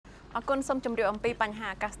អរគុណសូមជម្រាបអំពីបញ្ហា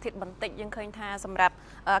អាកាសធាតុបន្តិចយើងឃើញថាសម្រាប់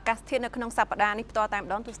អាកាសធាតុនៅក្នុងសប្តាហ៍នេះផ្ទាល់តែម្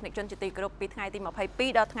ដងទស្សនិកជនជាទីគោរពពីថ្ងៃទី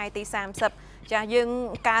22ដល់ថ្ងៃទី30ចាស់យើង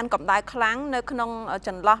កើនកម្ដៅខ្លាំងនៅក្នុងច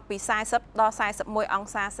ន្លោះពី40ដល់41អ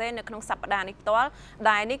ង្សាសេនៅក្នុងសប្តាហ៍នេះផ្ទាល់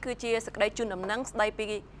ដែលនេះគឺជាសេចក្តីជូនដំណឹងស្តីពី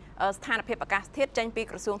ស្ថានភាពអាកាសធាតុចេញពី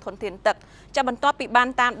ក្រសួងធនធានទឹកចាបន្ទាប់ពីបាន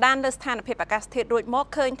តាមដានលើស្ថានភាពអាកាសធាតុរួចមក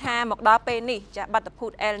ឃើញថាមកដល់ពេលនេះចាបាតុភូ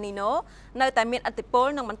ត El Nino នៅតែមានឥទ្ធិពល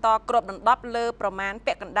និងបន្តគ្របដណ្ដប់លើប្រមាណ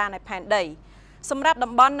ពាក់កណ្ដាលនៃផែនដីសម្រាប់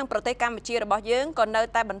តំបន់និងប្រទេសកម្ពុជារបស់យើងក៏នៅ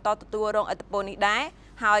តែបន្តទទួលរងឥទ្ធិពលនេះដែរ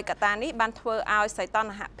ហើយកត្តានេះបានធ្វើឲ្យសីតុ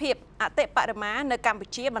ណ្ហភាពអតិបរមានៅកម្ពុ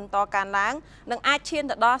ជាបន្តកើនឡើងនិងអាចឈាន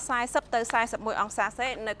ទៅដល់40ទៅ41អង្សាសេ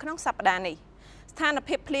នៅក្នុងសប្តាហ៍នេះស្ថាន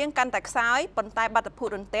ភាពភ្លៀងកាន់តែខ្សោយប៉ុន្តែបាតុភូត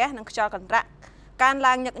រន្ទះនិងខ្យល់កន្ត្រាក់កើន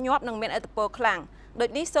ឡើងញឹកញាប់និងមានឥទ្ធិពលខ្លាំងដូច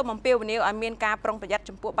នេះសូមអំពាវនាវឲ្យមានការប្រុងប្រយ័ត្ន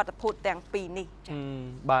ចំពោះបាតុភូតទាំងពីរនេះ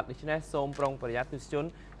បាទដូច្នេះសូមប្រុងប្រយ័ត្នទស្សជន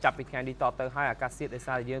ចាប់ពីថ្ងៃនេះតទៅហើយអាកាសធាតុដោយ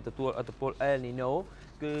សារយើងទទួលឥទ្ធិពល El Nino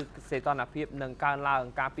គឺសីតុណ្ហភាពនឹងកើនឡើង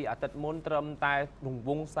កាលពីអាទិត្យមុនត្រឹមតែរង្វ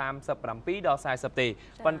ង់37ដល់40ទេ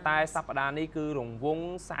ប៉ុន្តែសប្តាហ៍នេះគឺរង្វង់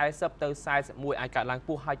40ទៅ41អាចកើតឡើង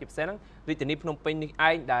ពោះហើយជាពិសេសហ្នឹងរាជធានីភ្នំពេញនេះ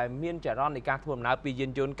ឯងដែលមានចរន្តនៃការធ្វើដំណើរពីយា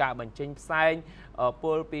នយន្តការបញ្ចេញផ្សែងព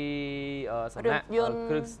លពីសំណាក់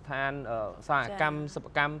គ្រឹះស្ថានឧស្សាហកម្មសិប្ប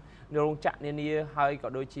កម្មរោងចក្រនានាហើយក៏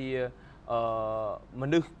ដូចជាម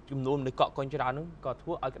នុស្សចំនួនមនុស្សកក់កុញច្រើនហ្នឹងក៏ធ្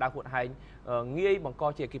វើឲ្យក្តៅហួតហែងងាយបង្ក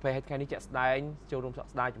ជាអគ្គិភ័យហើយថ្ងៃនេះជាក់ស្ដែងចូលរួមសោក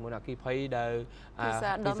ស្ដាយជាមួយនឹងអគ្គិភ័យដែលវី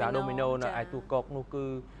សាដូមីណូនៅឯទូកកនោះគឺ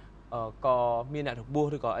ក៏មានអ្នករបួស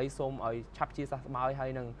ឬក៏អីសូមឲ្យឆាប់ជាសះស្បើយហើ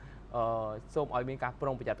យនឹងសូមឲ្យមានការប្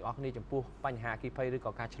រុងប្រយ័ត្នទាំងអស់គ្នាចំពោះបញ្ហាអគ្គិភ័យឬ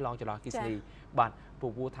ក៏ការឆ្លងចន្លោះអគ្គិសនីបាទព្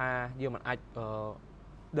រោះថាយើងមិនអាច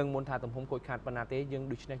ដឹងមុនថាទំហំខូចខាតប៉ុណ្ណាទេយើង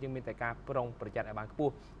ដូច្នេះយើងមានតែការប្រុងប្រយ័ត្នឲ្យបានខ្ព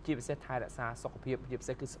ស់ជាពិសេសថែរក្សាសុខភាពជាពិ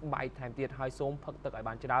សេសគឺស្បែកថែមទៀតហើយសូមផឹកទឹកឲ្យ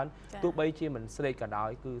បានច្រើនទោះបីជាមិនស្រេកក៏ដោយ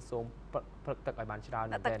គឺសូមផឹកទឹកឲ្យបានច្រើន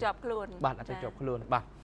ទឹកជាប់ខ្លួនបាទទឹកជាប់ខ្លួនបាទ